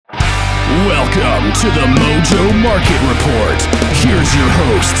Welcome to the Mojo Market Report. Here's your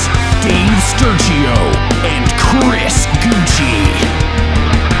hosts, Dave Sturgio and Chris Gucci.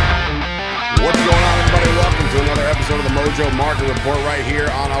 What's going on, everybody? Welcome to another episode of the Mojo Market Report right here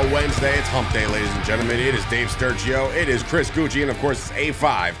on a Wednesday. It's Hump Day, ladies and gentlemen. It is Dave Sturgio. It is Chris Gucci, and of course, it's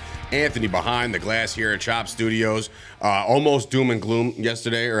A5. Anthony behind the glass here at Chop Studios. Almost doom and gloom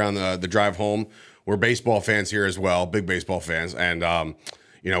yesterday around the drive home. We're baseball fans here as well, big baseball fans. And,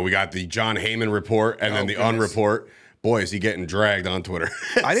 we got the John Heyman report and then the unreport. Boy, is he getting dragged on Twitter.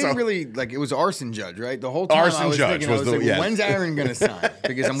 I didn't it was Arson Judge, right? The whole time I was thinking, when's Aaron going to sign?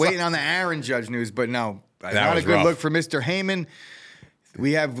 Because I'm waiting on the Aaron Judge news, but no, not a good look for Mr. Heyman.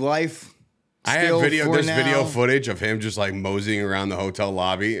 We have life. I have video footage of him just like moseying around the hotel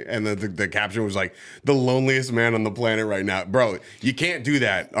lobby, and the caption was like, "The loneliest man on the planet right now." Bro, you can't do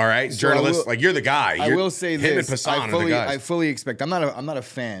that, all right? So journalists, you're the guy. I will say him this: and Passan are the guys. I fully expect. I'm not a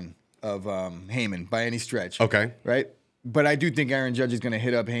fan of Heyman by any stretch. Okay, right? But I do think Aaron Judge is going to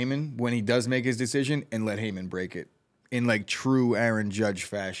hit up Heyman when he does make his decision and let Heyman break it in like true Aaron Judge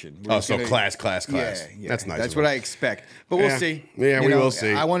fashion. Class. Yeah. That's nice. That's what I expect. But we'll see. Yeah, we will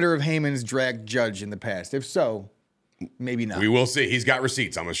see. I wonder if Heyman's dragged Judge in the past. If so, maybe not. We will see. He's got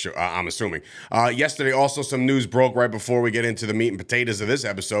receipts, I'm assuming. Yesterday, also some news broke right before we get into the meat and potatoes of this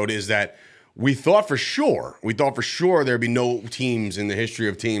episode is that we thought for sure there'd be no teams in the history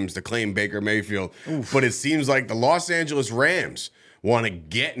of teams to claim Baker Mayfield. Oof. But it seems like the Los Angeles Rams want to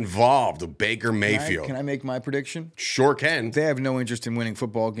get involved with Baker Mayfield. Can I make my prediction? Sure can. They have no interest in winning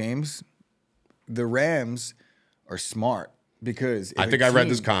football games. The Rams are smart because I read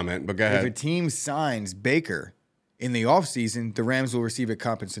this comment, but go ahead. If a team signs Baker in the offseason, the Rams will receive a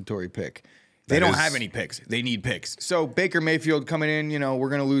compensatory pick. They don't have any picks. They need picks. So Baker Mayfield coming in, we're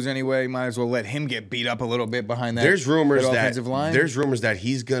going to lose anyway. Might as well let him get beat up a little bit behind that offensive line. There's rumors that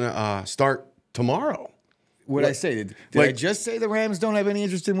he's going to start tomorrow. What I say? Did I just say the Rams don't have any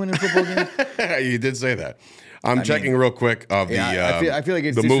interest in winning football games? You did say that. I'm checking real quick of I feel like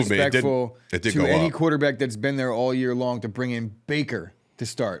it's the disrespectful it did to any up. quarterback that's been there all year long to bring in Baker to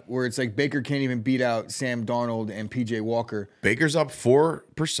start, where it's like Baker can't even beat out Sam Darnold and P.J. Walker. Baker's up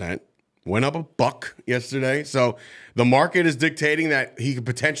 4%. Went up $1 yesterday. So the market is dictating that he could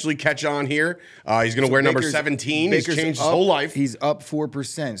potentially catch on here. He's going to wear number 17. He's changed his whole life. He's up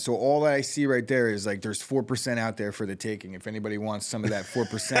 4%. So all that I see right there is like there's 4% out there for the taking. If anybody wants some of that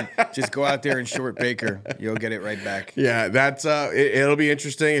 4%, just go out there and short Baker. You'll get it right back. Yeah, that's it'll be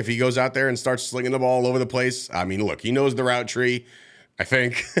interesting if he goes out there and starts slinging the ball all over the place. I mean, look, he knows the route tree. I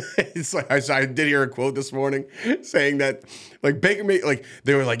think it's like I did hear a quote this morning saying that Baker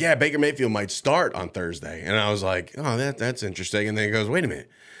Mayfield might start on Thursday, and I was like, oh, that's interesting. And then he goes, wait a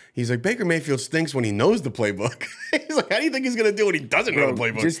minute, he's like, Baker Mayfield stinks when he knows the playbook. He's like, how do you think he's gonna do when he doesn't know the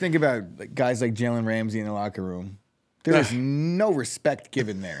playbook? Just think about guys like Jalen Ramsey in the locker room. There is no respect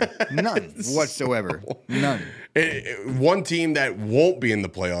given there, none whatsoever, none. One team that won't be in the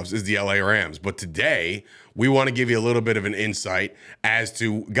playoffs is the LA Rams. But today, we want to give you a little bit of an insight as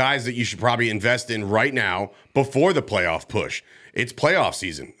to guys that you should probably invest in right now before the playoff push. It's playoff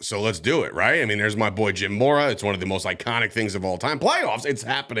season, so let's do it, right? I mean, there's my boy Jim Mora. It's one of the most iconic things of all time. Playoffs, it's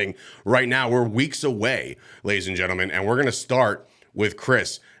happening right now. We're weeks away, ladies and gentlemen, and we're going to start with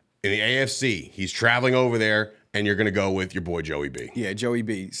Chris in the AFC. He's traveling over there, and you're going to go with your boy Joey B. Yeah, Joey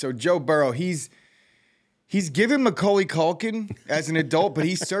B. So Joe Burrow, He's given Macaulay Culkin as an adult, but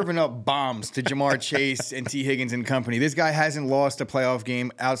he's serving up bombs to Jamar Chase and T. Higgins and company. This guy hasn't lost a playoff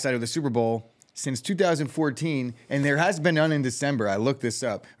game outside of the Super Bowl since 2014, and there has been none in December. I looked this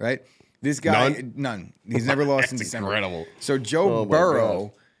up, right? This guy, none. He's never lost in December. Incredible. So Joe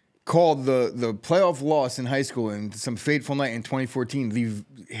Burrow called the playoff loss in high school in some fateful night in 2014 the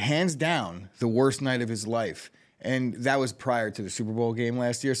hands down the worst night of his life. And that was prior to the Super Bowl game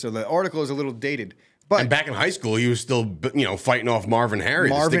last year, so the article is a little dated. But and back in high school, he was still, fighting off Marvin Harry.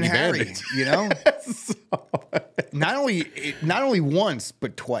 Not only once,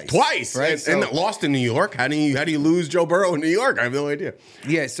 but twice. Right? And lost in New York. How do you lose Joe Burrow in New York? I have no idea.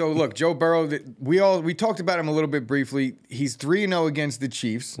 Yeah. So look, Joe Burrow. We talked about him a little bit briefly. He's 3-0 against the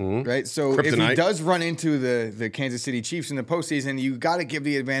Chiefs, right? So if he does run into the Kansas City Chiefs in the postseason, you got to give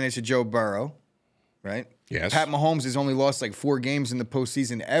the advantage to Joe Burrow, right? Yes. Pat Mahomes has only lost 4 games in the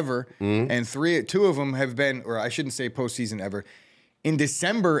postseason ever, and 2 of them have been, or I shouldn't say postseason ever, in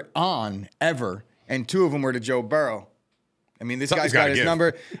December ever, and 2 of them were to Joe Burrow. I mean, this guy's got his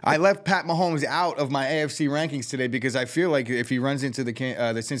number. I left Pat Mahomes out of my AFC rankings today because I feel like if he runs into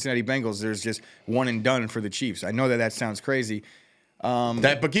the Cincinnati Bengals, there's just one and done for the Chiefs. I know that sounds crazy.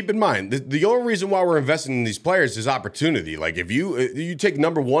 But keep in mind, the only reason why we're investing in these players is opportunity. Like if you take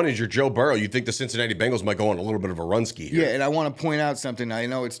number one as your Joe Burrow, you think the Cincinnati Bengals might go on a little bit of a run ski here. Yeah, and I want to point out something. I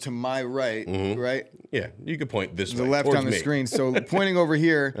know it's to my right, right? Yeah, you could point this way. The left on the screen. So pointing over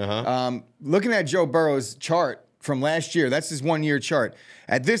here, looking at Joe Burrow's chart from last year, that's his 1 year chart.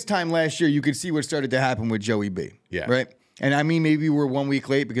 At this time last year, you could see what started to happen with Joey B. Yeah. Right? And I mean, maybe we're 1 week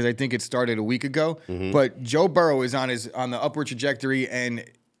late because I think it started a week ago. But Joe Burrow is on the upward trajectory, and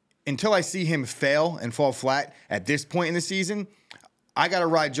until I see him fail and fall flat at this point in the season, I got to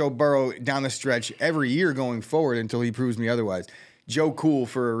ride Joe Burrow down the stretch every year going forward until he proves me otherwise. Joe cool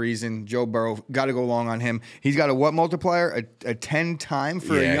for a reason. Joe Burrow, got to go long on him. He's got a what multiplier? A 10 time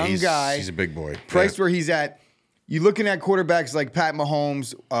for a young guy. He's a big boy. Priced where he's at. You're looking at quarterbacks like Pat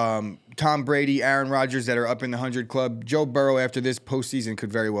Mahomes, Tom Brady, Aaron Rodgers that are up in the 100 club. Joe Burrow, after this postseason,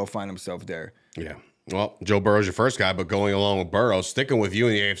 could very well find himself there. Yeah. Well, Joe Burrow's your first guy, but going along with Burrow, sticking with you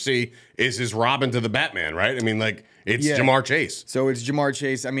in the AFC is his Robin to the Batman, right? I mean, like, it's Jamar Chase. So it's Jamar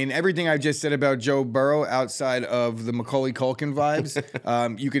Chase. I mean, everything I just said about Joe Burrow outside of the Macaulay Culkin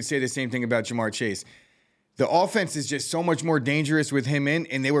vibes, you could say the same thing about Jamar Chase. The offense is just so much more dangerous with him in,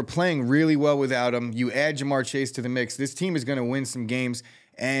 and they were playing really well without him. You add Jamar Chase to the mix, this team is going to win some games,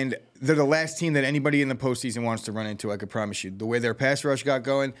 and they're the last team that anybody in the postseason wants to run into, I could promise you. The way their pass rush got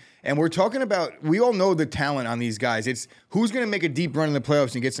going, and we're talking about, we all know the talent on these guys. It's who's going to make a deep run in the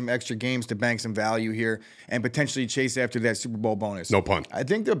playoffs and get some extra games to bank some value here and potentially chase after that Super Bowl bonus. No pun. I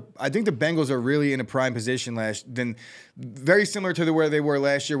think the Bengals are really in a prime position very similar to where they were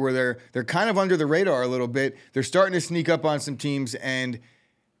last year, where they're kind of under the radar a little bit. They're starting to sneak up on some teams, and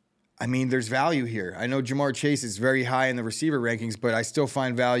I mean, there's value here. I know Jamar Chase is very high in the receiver rankings, but I still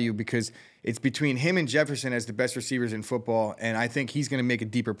find value because it's between him and Jefferson as the best receivers in football, and I think he's going to make a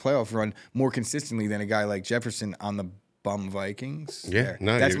deeper playoff run more consistently than a guy like Jefferson on the bum Vikings. Yeah,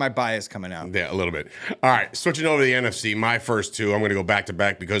 that's my bias coming out. Yeah, a little bit. All right, switching over to the NFC, my first two, I'm going to go back to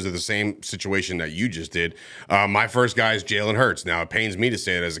back because of the same situation that you just did. My first guy is Jalen Hurts. Now, it pains me to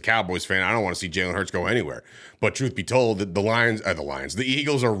say it as a Cowboys fan. I don't want to see Jalen Hurts go anywhere. But truth be told, the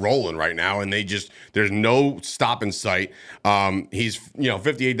Eagles are rolling right now, and there's no stop in sight. He's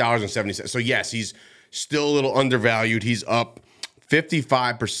 $58.70. So yes, he's still a little undervalued. He's up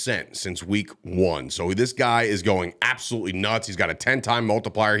 55% since week one. So this guy is going absolutely nuts. He's got a 10-time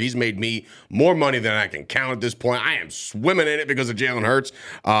multiplier. He's made me more money than I can count at this point. I am swimming in it because of Jalen Hurts.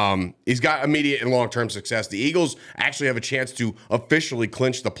 He's got immediate and long-term success. The Eagles actually have a chance to officially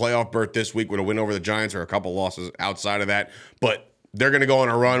clinch the playoff berth this week with a win over the Giants or a couple losses outside of that. But they're going to go on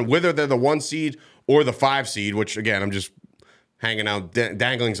a run, whether they're the 1 seed or the 5 seed, which, again, I'm just hanging out,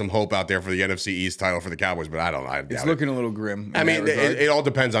 dangling some hope out there for the NFC East title for the Cowboys, but I doubt it's looking a little grim. I mean, it all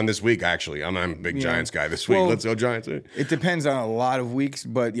depends on this week, actually. I'm a big Giants guy this week. Well, let's go Giants. It depends on a lot of weeks,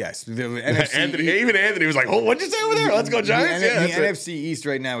 but yes. The NFC Anthony was like, oh, what'd you say over there? Let's go Giants. The NFC East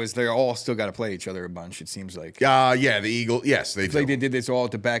right now is they're all still got to play each other a bunch, it seems like. The Eagles, yes, they do. Like they did this all at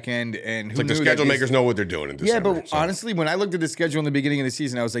the back end. And the schedule makers know what they're doing in December. Yeah, but honestly, when I looked at the schedule in the beginning of the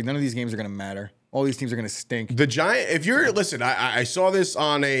season, I was like, none of these games are going to matter. All these teams are going to stink. The Giants, listen, I saw this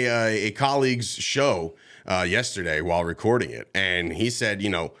on a colleague's show yesterday while recording it, and he said,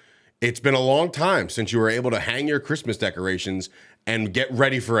 it's been a long time since you were able to hang your Christmas decorations and get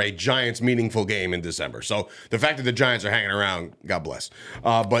ready for a Giants meaningful game in December. So the fact that the Giants are hanging around, God bless.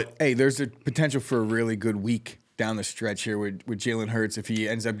 But hey, there's a potential for a really good week down the stretch here with Jalen Hurts if he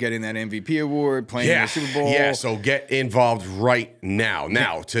ends up getting that MVP award, playing in the Super Bowl. Yeah, so get involved right now.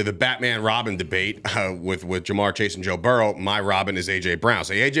 Now, to the Batman-Robin debate with Jamar Chase and Joe Burrow, my Robin is A.J. Brown.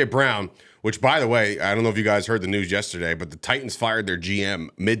 So A.J. Brown, which, by the way, I don't know if you guys heard the news yesterday, but the Titans fired their GM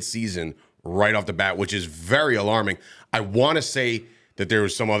mid-season right off the bat, which is very alarming. I want to say that there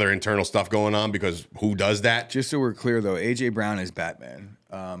was some other internal stuff going on because who does that? Just so we're clear, though, A.J. Brown is Batman.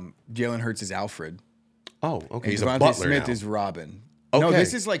 Jalen Hurts is Alfred. Oh, okay. And He's Devontae a butler Smith now. is Robin. Okay. No,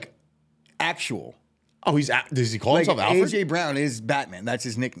 this is like actual. Oh, does he call himself Alfred? AJ Brown is Batman. That's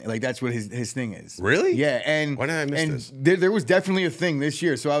his nickname. Like that's what his thing is. Really? Yeah. And why did I miss this? There was definitely a thing this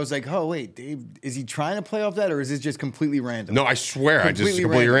year. So I was like, oh wait, Dave, is he trying to play off that, or is this just completely random? No, I swear,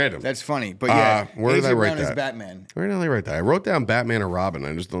 completely random. That's funny. But yeah, where did I write Brown that? Is Batman. Where did I write that? I wrote down Batman or Robin.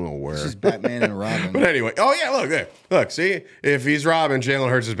 I just don't know where. It's just Batman and Robin. But anyway, oh yeah, look there. Look, see, if he's Robin, Jalen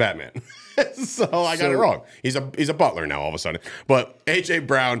Hurts is Batman. So I got it wrong. He's a butler now all of a sudden. But A.J.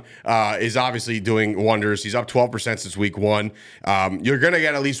 Brown is obviously doing wonders. He's up 12% since week one. You're going to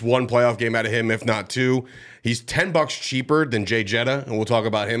get at least one playoff game out of him, if not two. He's $10 cheaper than Jay Jetta, and we'll talk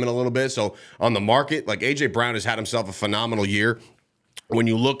about him in a little bit. So on the market, like A.J. Brown has had himself a phenomenal year. when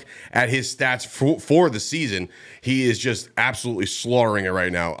you look at his stats for the season, he is just absolutely slaughtering it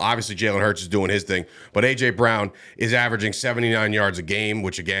right now. Obviously, Jalen Hurts is doing his thing, but A.J. Brown is averaging 79 yards a game,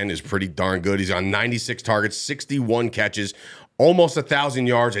 which, again, is pretty darn good. He's on 96 targets, 61 catches, almost 1,000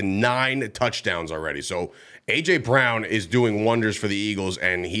 yards, and 9 touchdowns already. So A.J. Brown is doing wonders for the Eagles,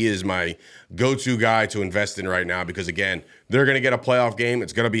 and he is my go-to guy to invest in right now because, again, they're going to get a playoff game.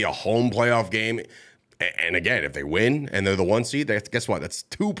 It's going to be a home playoff game. And again, if they win and they're the 1 seed, guess what? That's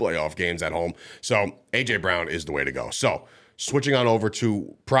 2 playoff games at home. So A.J. Brown is the way to go. So switching on over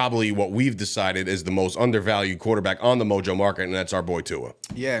to probably what we've decided is the most undervalued quarterback on the Mojo market, and that's our boy Tua.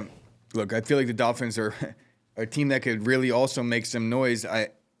 Yeah. Look, I feel like the Dolphins are a team that could really also make some noise. I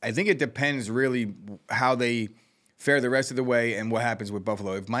think it depends really how they fare the rest of the way and what happens with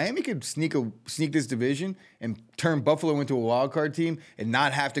Buffalo. If Miami could sneak this division and turn Buffalo into a wild card team and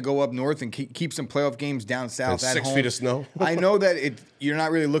not have to go up north and keep some playoff games down south at 6 home, feet of snow. I know that you're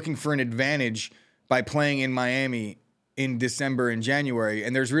not really looking for an advantage by playing in Miami in December and January,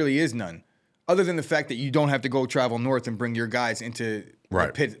 and there's really is none, other than the fact that you don't have to go travel north and bring your guys into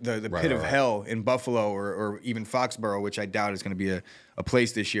the pit of hell in Buffalo or even Foxborough, which I doubt is going to be a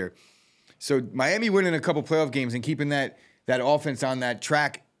place this year. So Miami winning a couple playoff games and keeping that offense on that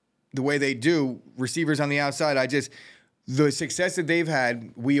track the way they do, receivers on the outside, the success that they've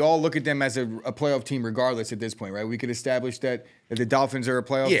had, we all look at them as a playoff team regardless at this point, right? We could establish that the Dolphins are a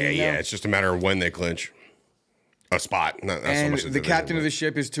playoff team now. Yeah, it's just a matter of when they clinch a spot. Not and so much the captain of the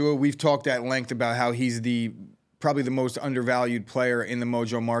ship is Tua. We've talked at length about how he's probably the most undervalued player in the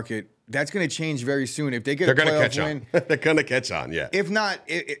Mojo market. That's going to change very soon. If they get a playoff win. They're going to catch on, yeah. If not,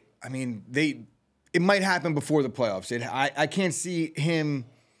 it might happen before the playoffs. I can't see him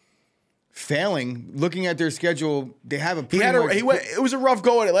failing. Looking at their schedule, they have a pretty it was a rough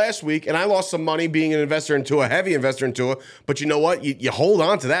go at it last week, and I lost some money being an investor into a heavy investor into it. But you know what? You hold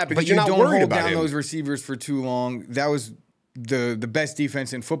on to that because you're not worried about it. But you don't hold down those receivers for too long. That was the best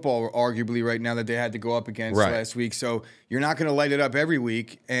defense in football, arguably, right now that they had to go up against last week. So you're not going to light it up every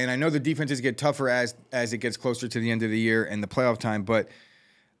week. And I know the defenses get tougher as it gets closer to the end of the year and the playoff time, but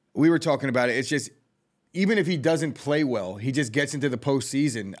we were talking about it. It's just, even if he doesn't play well, he just gets into the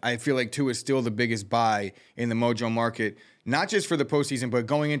postseason. I feel like Tua is still the biggest buy in the Mojo market, not just for the postseason, but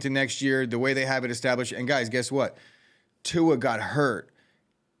going into next year, the way they have it established. And guys, guess what? Tua got hurt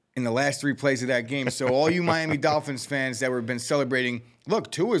in the last 3 plays of that game. So all you Miami Dolphins fans that were been celebrating,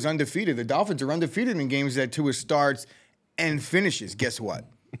 look, Tua's undefeated. The Dolphins are undefeated in games that Tua starts and finishes. Guess what?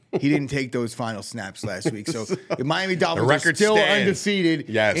 He didn't take those final snaps last week. So the Miami Dolphins are still undefeated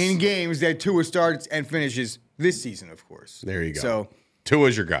in games that Tua starts and finishes this season, of course. There you go. So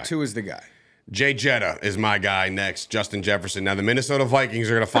Tua's your guy. Tua's the guy. Jay Jetta is my guy next, Justin Jefferson. Now, the Minnesota Vikings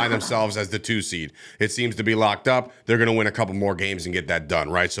are going to find themselves as the 2 seed. It seems to be locked up. They're going to win a couple more games and get that done,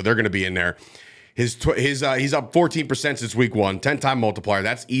 right? So they're going to be in there. He's up 14% since week 1, 10-time multiplier.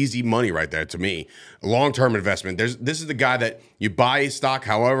 That's easy money right there to me. Long-term investment. This is the guy that you buy stock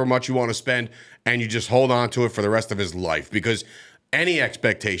however much you want to spend, and you just hold on to it for the rest of his life because any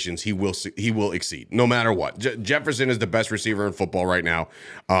expectations he will exceed no matter what. Jefferson is the best receiver in football right now.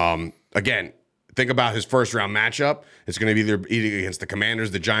 Again, think about his first-round matchup. It's going to be either against the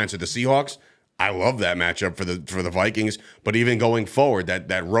Commanders, the Giants, or the Seahawks. I love that matchup for the Vikings, but even going forward,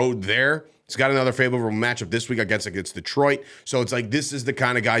 that road there. He's got another favorable matchup this week against Detroit. So it's like this is the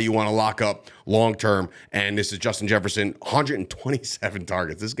kind of guy you want to lock up long term. And this is Justin Jefferson, 127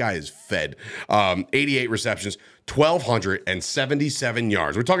 targets. This guy is fed. 88 receptions, 1,277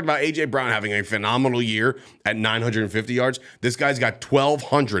 yards. We're talking about A.J. Brown having a phenomenal year at 950 yards. This guy's got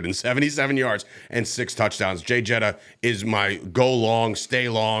 1,277 yards and 6 touchdowns. Jay Jetta is my go long, stay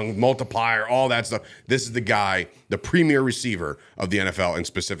long, multiplier, all that stuff. This is the guy, the premier receiver of the NFL and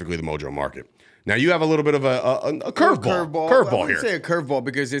specifically the Mojo market. Now, you have a little bit of a curveball. I wouldn't say a curveball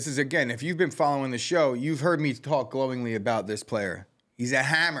because this is, again, if you've been following the show, you've heard me talk glowingly about this player. He's a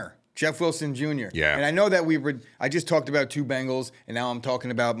hammer. Jeff Wilson Jr. Yeah. And I know that I just talked about 2 Bengals, and now I'm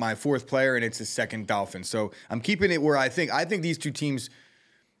talking about my 4th player, and it's his 2nd Dolphin. So I'm keeping it where I think these 2 teams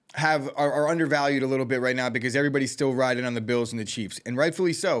are undervalued a little bit right now because everybody's still riding on the Bills and the Chiefs, and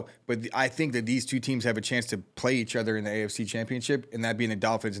rightfully so. But I think that these 2 teams have a chance to play each other in the AFC Championship, and that being the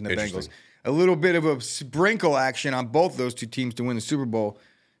Dolphins and the Bengals. A little bit of a sprinkle action on both those 2 teams to win the Super Bowl.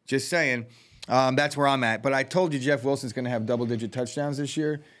 Just saying. That's where I'm at. But I told you Jeff Wilson's going to have double-digit touchdowns this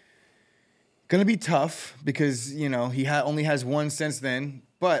year. Going to be tough because, he only has 1 since then.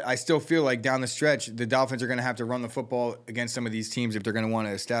 But I still feel like down the stretch, the Dolphins are going to have to run the football against some of these teams if they're going to want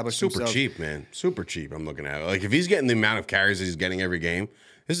to establish themselves. Super cheap, man. Super cheap, I'm looking at it. Like, if he's getting the amount of carries that he's getting every game,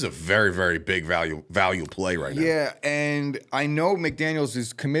 This is a very, very big value play right now. Yeah, and I know McDaniels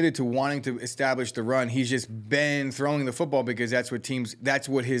is committed to wanting to establish the run. He's just been throwing the football because that's what that's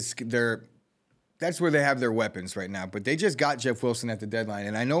where they have their weapons right now. But they just got Jeff Wilson at the deadline,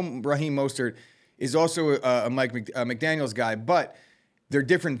 and I know Raheem Mostert is also a McDaniels guy, but they're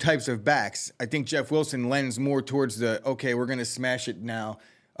different types of backs. I think Jeff Wilson lends more towards we're going to smash it now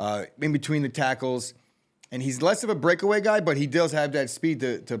in between the tackles. And he's less of a breakaway guy, but he does have that speed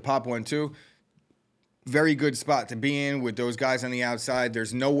to pop one too. Very good spot to be in with those guys on the outside.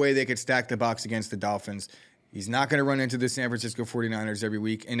 There's no way they could stack the box against the Dolphins. He's not going to run into the San Francisco 49ers every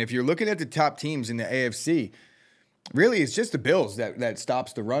week. And if you're looking at the top teams in the AFC, really it's just the Bills that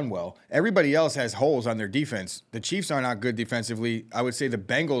stops the run well. Everybody else has holes on their defense. The Chiefs are not good defensively. I would say the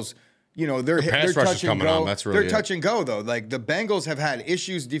Bengals, they're touch and go. They're touch and go though. Like the Bengals have had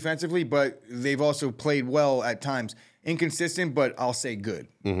issues defensively, but they've also played well at times. Inconsistent, but I'll say good.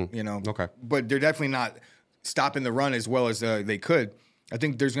 Okay. But they're definitely not stopping the run as well as they could. I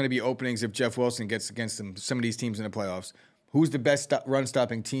think there's going to be openings if Jeff Wilson gets against some of these teams in the playoffs. Who's the best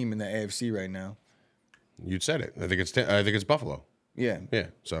run-stopping team in the AFC right now? You said it. I think it's Buffalo. Yeah. Yeah.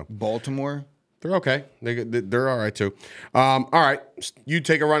 So Baltimore. They're okay. They're all right too. All right. You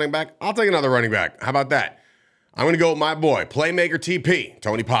take a running back. I'll take another running back. How about that? I'm going to go with my boy, playmaker TP,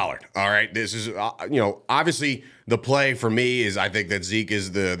 Tony Pollard. All right. This is, obviously the play for me is I think that Zeke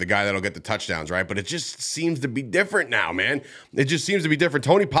is the guy that'll get the touchdowns, right? But it just seems to be different now, man. It just seems to be different.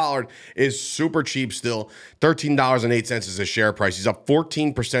 Tony Pollard is super cheap still. $13.08 is his share price. He's up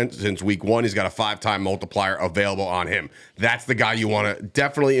 14% since week one. He's got a 5-time multiplier available on him. That's the guy you want to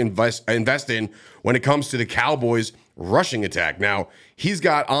definitely invest in when it comes to the Cowboys rushing attack. Now, he's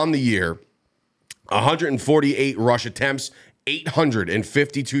got on the year 148 rush attempts,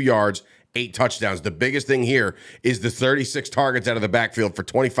 852 yards, 8 touchdowns. The biggest thing here is the 36 targets out of the backfield for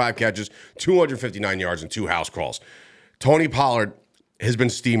 25 catches, 259 yards, and 2 house calls. Tony Pollard has been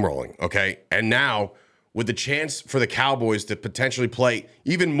steamrolling, okay? And now, with the chance for the Cowboys to potentially play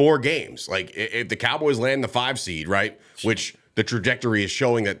even more games, like if the Cowboys land the 5 seed, right, which the trajectory is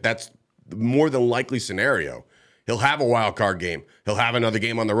showing that that's the more than likely scenario, he'll have a wild card game. He'll have another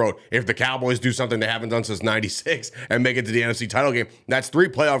game on the road. If the Cowboys do something they haven't done since 96 and make it to the NFC title game, that's 3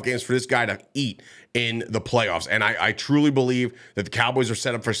 playoff games for this guy to eat in the playoffs. And I truly believe that the Cowboys are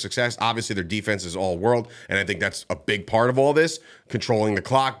set up for success. Obviously, their defense is all world, and I think that's a big part of all this. Controlling the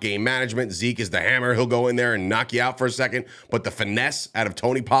clock, game management. Zeke is the hammer. He'll go in there and knock you out for a second. But the finesse out of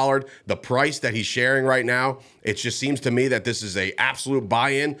Tony Pollard, the price that he's sharing right now, it just seems to me that this is a absolute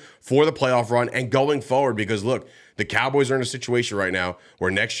buy-in for the playoff run and going forward because, look, the Cowboys are in a situation right now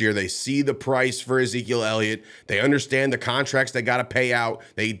where next year they see the price for Ezekiel Elliott. They understand the contracts they got to pay out.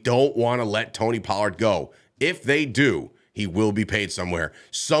 They don't want to let Tony Pollard go. If they do, he will be paid somewhere.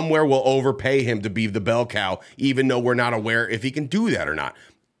 Somewhere will overpay him to be the bell cow, even though we're not aware if he can do that or not.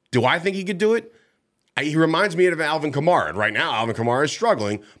 Do I think he could do it? He reminds me of Alvin Kamara. And right now, Alvin Kamara is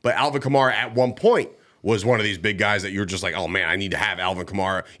struggling, but Alvin Kamara at one point was one of these big guys that you're just like, oh man, I need to have Alvin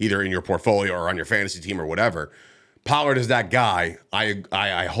Kamara either in your portfolio or on your fantasy team or whatever. Pollard is that guy.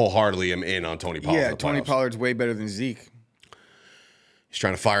 I wholeheartedly am in on Tony Pollard. Yeah, Tony Pollard's way better than Zeke. He's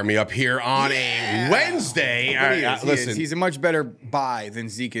trying to fire me up here on a Wednesday. Listen, he's a much better buy than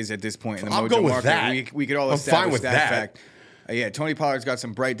Zeke is at this point in the I'll Mojo go with market. that. We could all establish that fact. Tony Pollard's got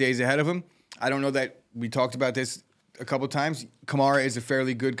some bright days ahead of him. I don't know that we talked about this a couple times. Kamara is a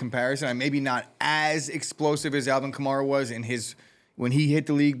fairly good comparison. I'm maybe not as explosive as Alvin Kamara was when he hit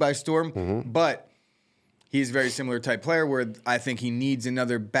the league by storm, but he's a very similar type player where I think he needs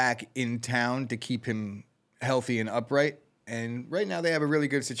another back in town to keep him healthy and upright. And right now they have a really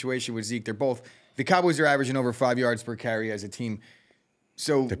good situation with Zeke. The Cowboys are averaging over 5 yards per carry as a team.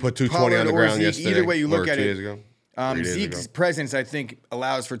 So they put 220 on the ground Zeke, yesterday. Either way you look at it, Zeke's presence, I think,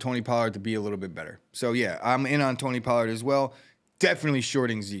 allows for Tony Pollard to be a little bit better. So, yeah, I'm in on Tony Pollard as well. Definitely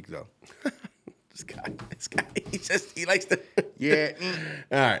shorting Zeke, though. This guy, he likes to. Yeah.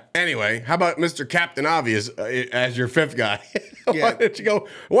 All right. Anyway, how about Mr. Captain Obvious as your 5th guy? Yeah.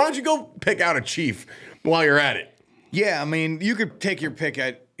 Why don't you go pick out a Chief while you're at it? Yeah, I mean, you could take your pick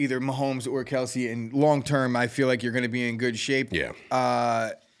at either Mahomes or Kelsey, and long term, I feel like you're going to be in good shape. Yeah.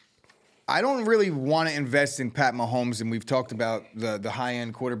 I don't really want to invest in Pat Mahomes, and we've talked about the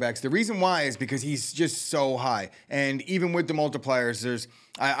high-end quarterbacks. The reason why is because he's just so high. And even with the multipliers,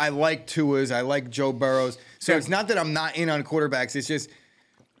 I like Tua's, I like Joe Burrow's. So it's not that I'm not in on quarterbacks. It's just,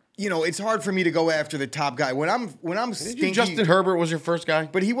 it's hard for me to go after the top guy. When I'm stinky, Justin Herbert was your first guy?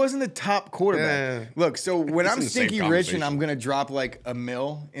 but he wasn't the top quarterback. Look, so when I'm in the same stinky rich and conversation. I'm gonna drop like $1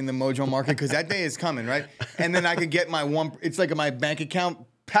 million in the Mojo market because that day is coming, right? And then I could get my it's like my bank account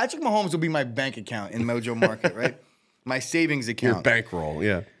Patrick Mahomes will be my bank account in Mojo Market, right? My savings account. Your bankroll,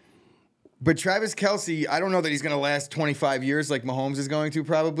 yeah. But Travis Kelce, I don't know that he's going to last 25 years like Mahomes is going to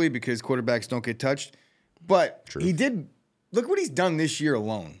probably because quarterbacks don't get touched. But he did. Look what he's done this year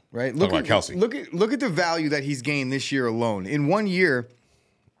alone, right? Look at Kelce. Look at the value that he's gained this year alone. In 1 year,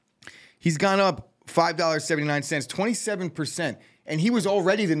 he's gone up $5.79, 27%, and he was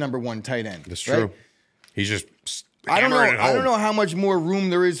already the number one tight end. That's right? true. He's just I don't know. hammering it home. I don't know how much more room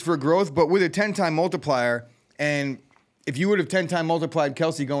there is for growth, but with a 10-time multiplier, and if you would have 10-time multiplied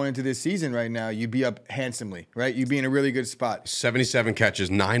Kelce going into this season right now, you'd be up handsomely, right? You'd be in a really good spot. 77 catches,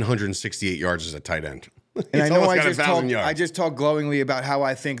 968 yards as a tight end. And I know yards. I just talked glowingly about how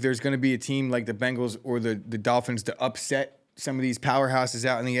I think there's going to be a team like the Bengals or the Dolphins to upset some of these powerhouses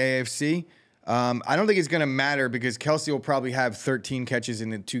out in the AFC. I don't think it's going to matter because Kelce will probably have 13 catches in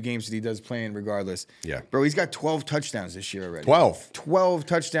the 2 games that he does play in regardless. Yeah. Bro, he's got 12 touchdowns this year already. 12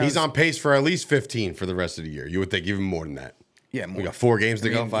 touchdowns. He's on pace for at least 15 for the rest of the year. You would think even more than that. Yeah, more. We got 4 games to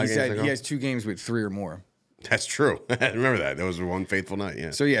go, 5 games to go. He has 2 games with 3 or more. That's true. I remember that. That was one faithful night, yeah.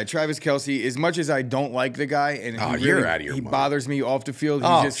 So, yeah, Travis Kelce, as much as I don't like the guy, and you're out of your he mind. bothers me off the field.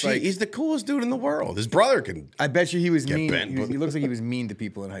 He's the coolest dude in the world. His brother can. I bet you he was mean. bent, He looks like he was mean to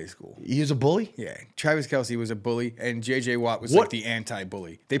people in high school. He was a bully? Yeah, Travis Kelce was a bully, and J.J. Watt was like the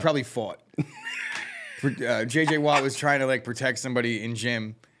anti-bully. They probably fought. J.J. Watt was trying to like protect somebody in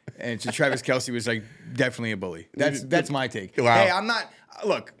gym, and Travis Kelce was like definitely a bully. That's my take. Wow. Hey, I'm not.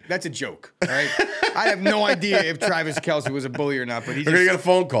 Look, that's a joke. All right, I have no idea if Travis Kelce was a bully or not, but We're gonna get a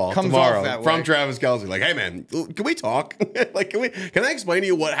phone call tomorrow from way. Travis Kelce. Like, hey man, can we talk? Can I explain to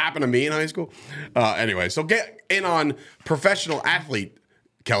you what happened to me in high school? Anyway, so get in on professional athlete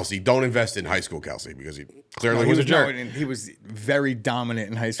Kelce. Don't invest in high school Kelce because he clearly was a jerk. He was very dominant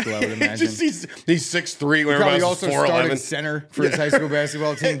in high school, I would imagine. he's 6'3", where Probably everybody also else is 4'11". started center for his high school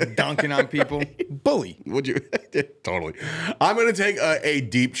basketball team, dunking on people. Bully. Would you? Totally. I'm going to take a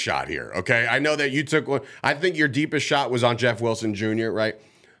deep shot here, okay? I know that you took one. I think your deepest shot was on Jeff Wilson Jr., right?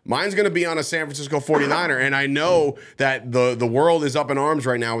 Mine's going to be on a San Francisco 49er, and I know that the world is up in arms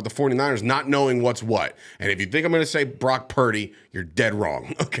right now with the 49ers not knowing what's what. And if you think I'm going to say Brock Purdy, you're dead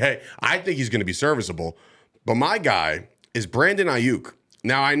wrong, okay? I think he's going to be serviceable. But my guy is Brandon Ayuk.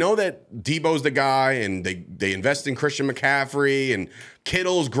 Now, I know that Debo's the guy, and they invest in Christian McCaffrey, and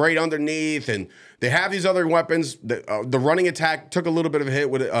Kittle's great underneath, and they have these other weapons. The running attack took a little bit of a hit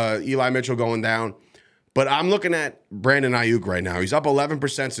with Eli Mitchell going down. But I'm looking at Brandon Ayuk right now. He's up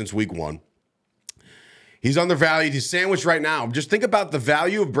 11% since week 1. He's undervalued. He's sandwiched right now. Just think about the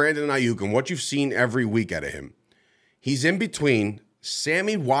value of Brandon Ayuk and what you've seen every week out of him. He's in between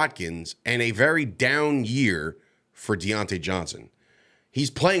Sammy Watkins and a very down year for Deontay Johnson. He's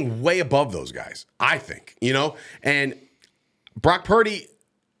playing way above those guys, I think, And Brock Purdy,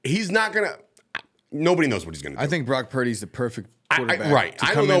 he's not going to – nobody knows what he's going to do. I think Brock Purdy's the perfect quarterback. Right.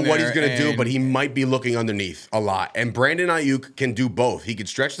 I don't know what he's going to do, but he might be looking underneath a lot. And Brandon Ayuk can do both. He can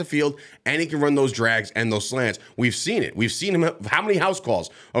stretch the field, and he can run those drags and those slants. We've seen it. We've seen him – how many house calls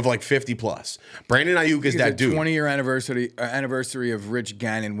of like 50-plus? Brandon Ayuk is that dude. 20-year anniversary of Rich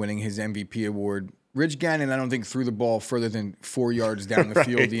Gannon winning his MVP award. Rich Gannon, I don't think, threw the ball further than 4 yards down the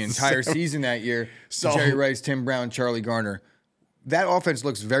field the entire season that year. Jerry Rice, Tim Brown, Charlie Garner. That offense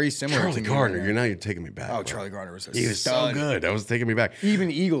looks very similar to me. Charlie Garner, you're taking me back. Oh, Charlie Garner was he was so good. That was taking me back.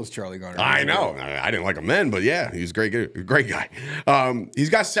 Even Eagles, Charlie Garner. I know. I didn't like him then, but yeah, he's a great guy. He's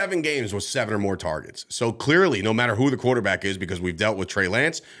got 7 games with 7 or more targets. So clearly, no matter who the quarterback is, because we've dealt with Trey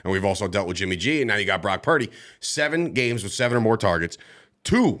Lance and we've also dealt with Jimmy G, and now you got Brock Purdy, 7 games with 7 or more targets,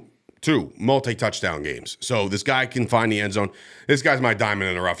 two multi-touchdown games. So this guy can find the end zone. This guy's my diamond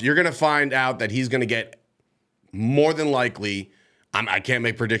in the rough. You're going to find out that he's going to get more than likely. I can't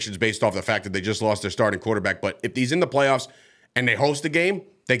make predictions based off the fact that they just lost their starting quarterback, but if he's in the playoffs and they host a game,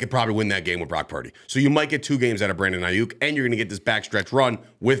 they could probably win that game with Brock Purdy. So you might get 2 games out of Brandon Ayuk, and you're going to get this backstretch run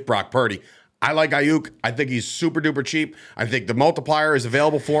with Brock Purdy. I like Ayuk. I think he's super duper cheap. I think the multiplier is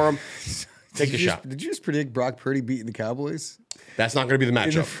available for him. Take a shot. Did you just predict Brock Purdy beating the Cowboys? That's not going to be the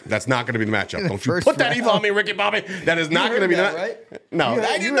matchup. That's not going to be the matchup. Don't you put that evil on me, Ricky Bobby. That is not going to be that. Right? No,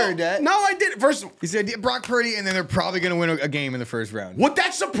 you heard that. No, I didn't. First, he said Brock Purdy, and then they're probably going to win a game in the first round. Would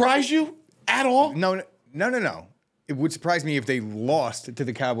that surprise you at all? No. It would surprise me if they lost to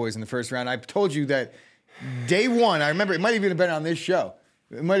the Cowboys in the first round. I told you that day one. I remember it might have even been on this show.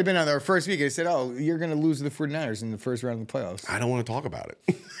 It might have been on their first week. They said, "Oh, you're going to lose to the 49ers in the first round of the playoffs." I don't want to talk about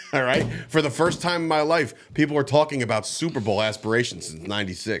it. All right? For the first time in my life, people are talking about Super Bowl aspirations since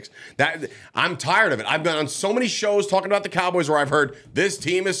 96. I'm tired of it. I've been on so many shows talking about the Cowboys where I've heard this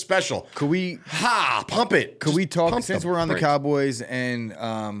team is special. Could we pump it. Could we Just talk pump since the we're on the brakes. Cowboys and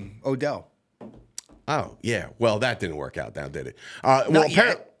Odell? Oh, yeah. Well, that didn't work out now, did it?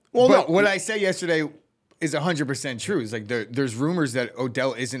 Yet. Well, But no. what I said yesterday is 100% true. It's like there's rumors that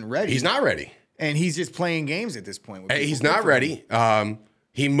Odell isn't ready. He's not ready. And he's just playing games at this point. with Hey, people he's good not for him. ready.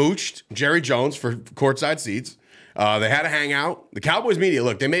 He mooched Jerry Jones for courtside seats. They had a hangout. The Cowboys media,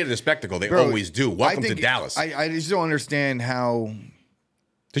 look, they made it a spectacle. They Bro, always do. I Welcome to think- Dallas. I just don't understand how.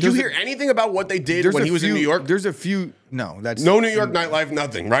 Did you there's hear anything about what they did when he was in New York? There's a few. No, that's No New York nightlife,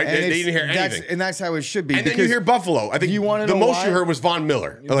 nothing, right? and They it's- didn't hear anything. And that's how it should be. And then you hear Buffalo. I think you wanna the know most why? you heard was Von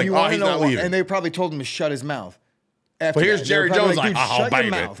Miller. They're like, you oh, wanna he's know not why- leaving. And they probably told him to shut his mouth. After But here's that. They were Jerry probably Jones like, dude, "Oh, shut your baby."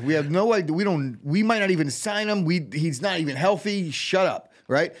 mouth. We have no idea. We might not even sign him. He's not even healthy. Shut up,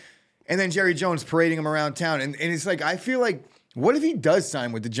 right? And then Jerry Jones parading him around town. And it's like, I feel like, what if he does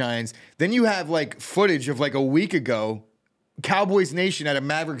sign with the Giants? Then you have like footage of like a week ago, Cowboys Nation at a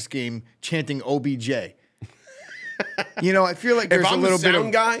Mavericks game chanting OBJ. You know, I feel like there's I'm a the little bit sound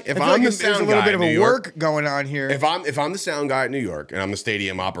of guy, if I feel I'm like the there's a sound little guy bit of in a New York- work going on here. If I'm the sound guy at New York and I'm the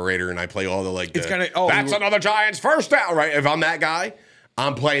stadium operator and I play all the like, It's gonna- oh, that's another Giants first down, right? If I'm that guy,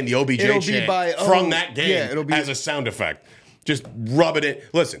 I'm playing the OBJ It'll be chant by, from that game yeah, it'll be- as a sound effect, just rubbing it.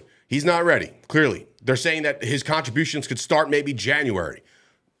 Listen, he's not ready. Clearly, they're saying that his contributions could start maybe January.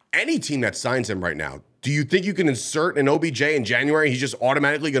 Any team that signs him right now, do you think you can insert an OBJ in January? He's just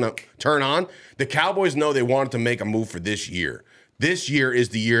automatically going to turn on. The Cowboys know they wanted to make a move for this year. This year is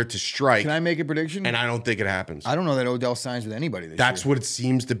the year to strike. Can I make a prediction? And I don't think it happens. I don't know that Odell signs with anybody this That's year. what it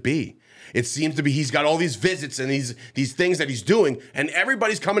seems to be. It seems to be he's got all these visits and these things that he's doing, and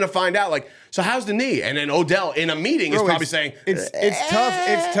everybody's coming to find out, like, so how's the knee? And then Odell in a meeting is Bro, probably saying, it's tough.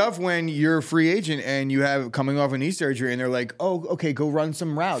 It's tough when you're a free agent and you have coming off a knee surgery, and they're like, "Oh, okay, go run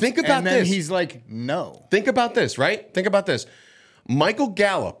some routes." Think about and then this. He's like, "No." think about this, right? Think about this. Michael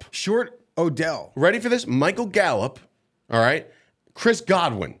Gallup, Short Odell. ready for this? Michael Gallup, all right? Chris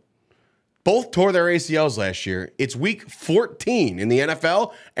Godwin. Both tore their ACLs last year. It's week 14 in the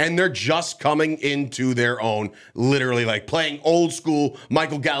NFL, and they're just coming into their own, literally like playing old school.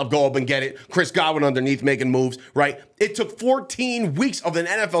 Michael Gallup, go up and get it. Chris Godwin underneath making moves, right? It took 14 weeks of an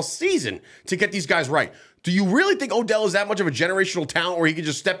NFL season to get these guys right. Do you really think Odell is that much of a generational talent where he could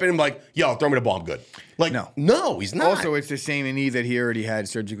just step in and be like, yo, throw me the ball, I'm good? Like, no, he's not. Also, it's the same knee that he already had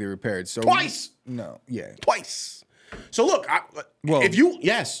surgically repaired. So Twice. No, yeah. Twice. So look, Well, if you if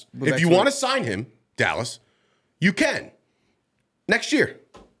that's you what- want to sign him, Dallas, you can next year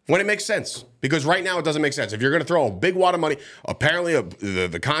when it makes sense. Because right now it doesn't make sense. If you're going to throw a big wad of money, apparently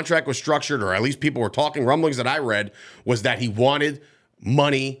the contract was structured, or at least people were talking. Rumblings that I read was that he wanted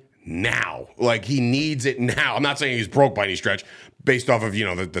money now, like he needs it now. I'm not saying he's broke by any stretch, based off of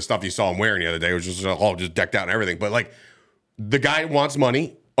the stuff you saw him wearing the other day. It was just all just decked out and everything. But like the guy wants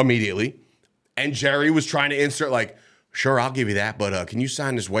money immediately. And Jerry was trying to insert like, sure, I'll give you that, but can you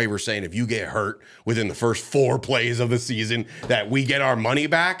sign this waiver saying if you get hurt within the first 4 plays of the season that we get our money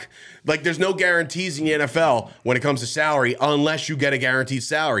back? Like, there's no guarantees in the NFL when it comes to salary unless you get a guaranteed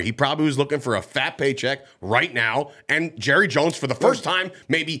salary. He probably was looking for a fat paycheck right now, and Jerry Jones, for the first time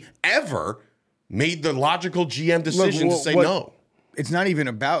maybe ever, made the logical GM decision to say no. It's not even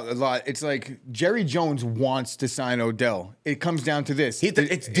about a lot. It's like Jerry Jones wants to sign Odell. It comes down to this. It's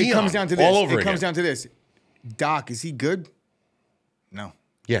it Dion comes down to this. all over It comes again. down to this. Doc, is he good? No.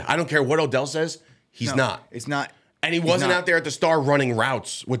 Yeah, I don't care what Odell says. He's No, not. It's not. And he he's wasn't not. out there at the Star running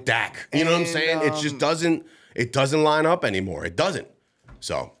routes with Dak. You know what I'm And, saying? It just doesn't line up anymore. It doesn't.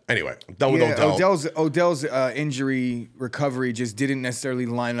 So anyway, I'm done with Yeah, Odell. Odell's injury recovery just didn't necessarily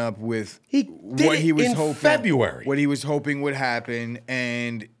line up with He did what it he was in hoping. February. What he was hoping would happen,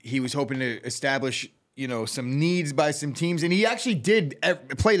 and he was hoping to establish, some needs by some teams, and he actually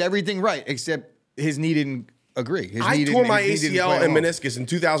played everything right, except his knee didn't agree. I tore my ACL and meniscus in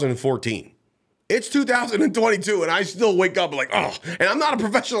 2014. It's 2022, and I still wake up like, oh, and I'm not a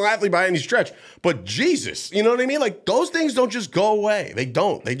professional athlete by any stretch, but Jesus, you know what I mean? Like, those things don't just go away. They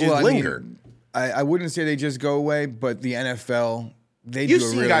don't. They just linger. I wouldn't say they just go away, but the NFL, they You've do a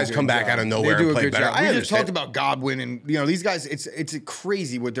seen really guys good come back job. out of nowhere They do and a play good better. job. I We just understand. talked about Godwin, and these guys. It's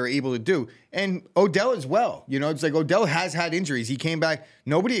crazy what they're able to do, and Odell as well. It's like Odell has had injuries. He came back.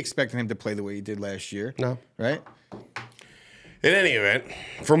 Nobody expected him to play the way he did last year. No. Right? In any event,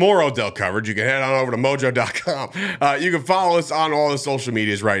 for more Odell coverage, you can head on over to mojo.com. You can follow us on all the social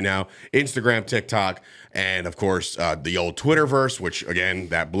medias right now, Instagram, TikTok, And of course, the old Twitterverse, which again,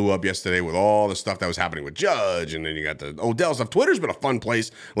 that blew up yesterday with all the stuff that was happening with Judge. And then you got the Odell stuff. Twitter's been a fun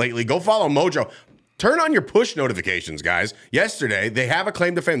place lately. Go follow Mojo. Turn on your push notifications, guys. Yesterday, they have a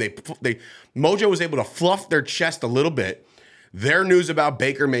claim to fame. Mojo was able to fluff their chest a little bit. Their news about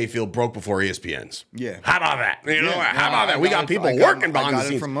Baker Mayfield broke before ESPN's. Yeah. How about that? How about that? We got people working behind the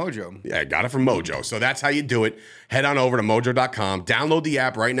scenes. I got it from Mojo. Yeah, I got it from Mojo. So that's how you do it. Head on over to mojo.com. Download the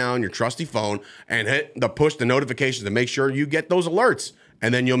app right now on your trusty phone and hit the notifications to make sure you get those alerts,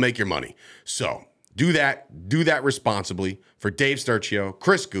 and then you'll make your money. So do that. Do that responsibly. For Dave Sturchio,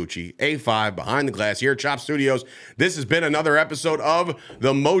 Chris Gucci, A5 Behind the Glass here at Chop Studios. This has been another episode of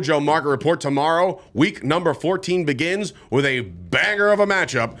the Mojo Market Report. Tomorrow, week number 14 begins with a banger of a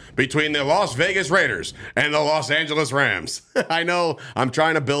matchup between the Las Vegas Raiders and the Los Angeles Rams. I know I'm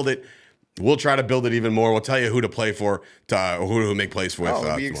trying to build it. We'll try to build it even more. We'll tell you who to play for, who to make plays with. It'll be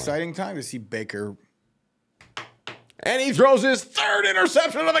an tomorrow. exciting time to see Baker. And he throws his third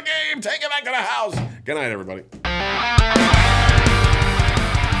interception of the game. Take it back to the house. Good night, everybody.